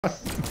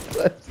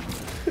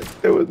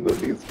There was no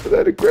need for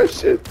that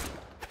aggression.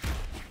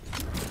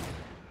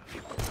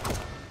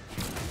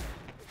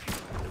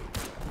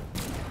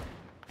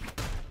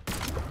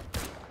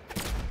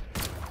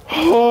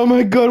 Oh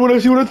my god, what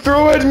else you want to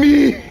throw at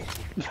me?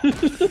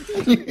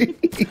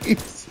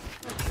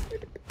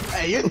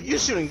 Hey, you're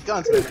shooting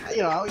guns, man.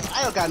 You know,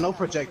 I don't got no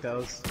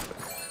projectiles.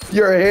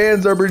 Your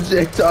hands are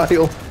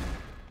projectile.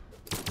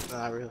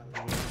 Nah, really.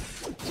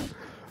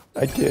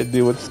 I can't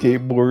deal with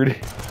skateboard.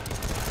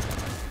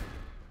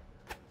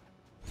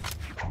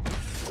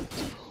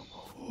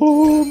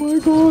 Oh my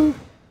god.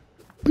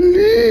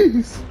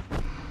 Please.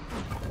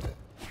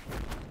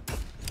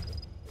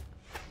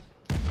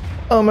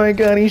 Oh my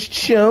god, he's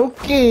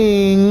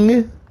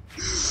choking.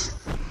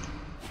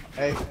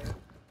 Hey.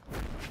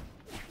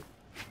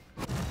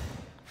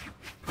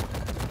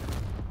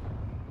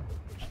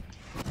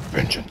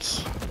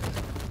 Vengeance.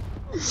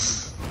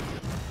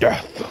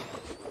 Death.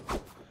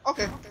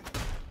 Okay.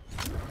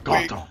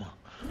 Gotham.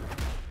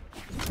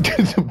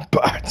 The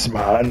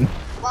Batsman.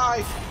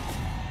 Bye.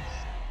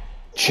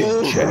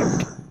 Check,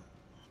 check.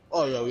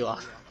 Oh yeah, we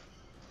lost.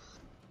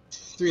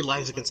 3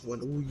 lives against 1.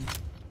 Ooh.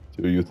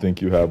 Do you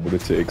think you have what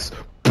it takes?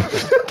 Why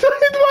is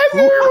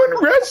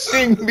everyone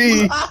rushing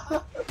me?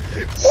 Why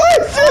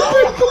is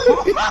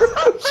everyone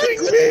rushing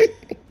me?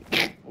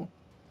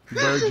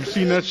 Bird, you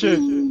seen that shit?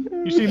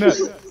 You seen that?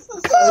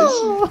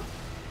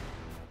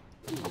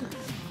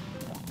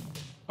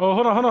 Oh,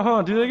 hold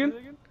on. Do that again?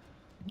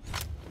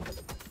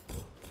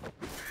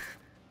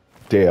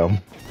 Damn.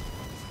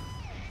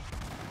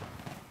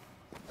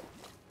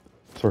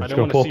 Sorry, I don't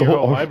want to see your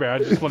whole library. I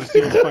just want to see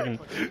your fucking...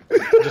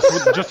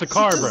 Just a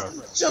car, bro.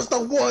 Just a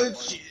one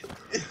shit.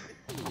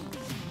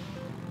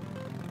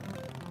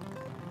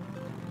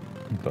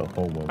 The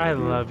homo. I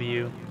love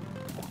you.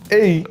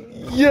 Hey,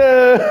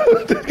 yeah!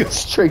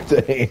 Straight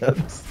to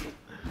hands.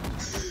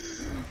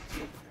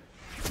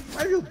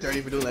 I feel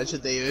dirty for doing that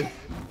shit, David.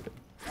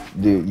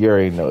 Dude, you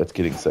already know it's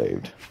getting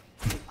saved.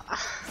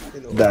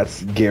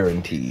 That's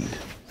guaranteed.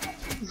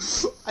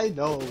 I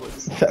know.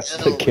 That's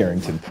the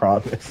Carrington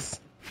promise.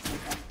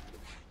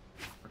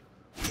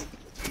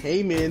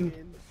 Hey, man.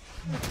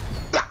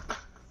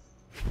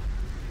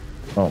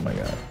 Oh my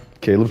god.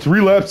 Caleb's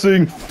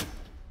relapsing!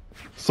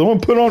 Someone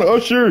put on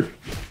Usher!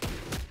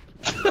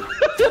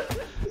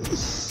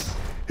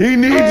 He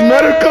needs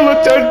medical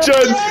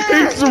attention!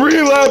 He's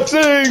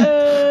relapsing!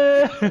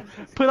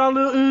 Put on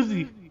Lil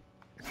Uzi.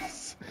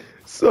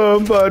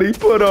 Somebody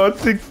put on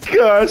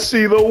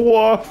Tekashi the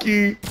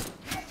walkie!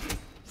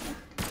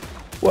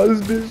 Why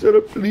does this shut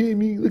up playing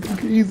me looking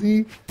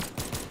crazy?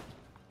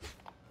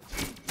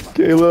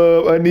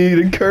 Caleb, I need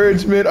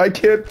encouragement. I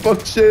can't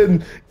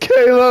function.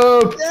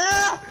 Caleb!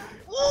 Yeah!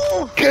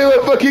 Ooh.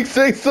 Caleb, fucking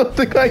say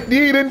something. I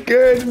need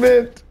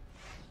encouragement.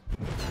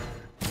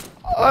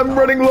 I'm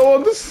running low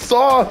on the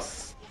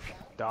sauce.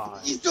 Die.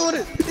 He's doing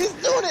it! He's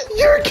doing it!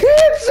 You're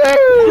cancer!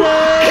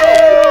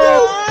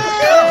 Caleb!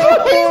 You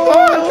fucking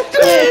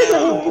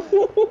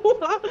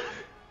monster!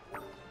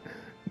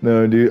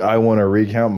 No, dude, I want to recount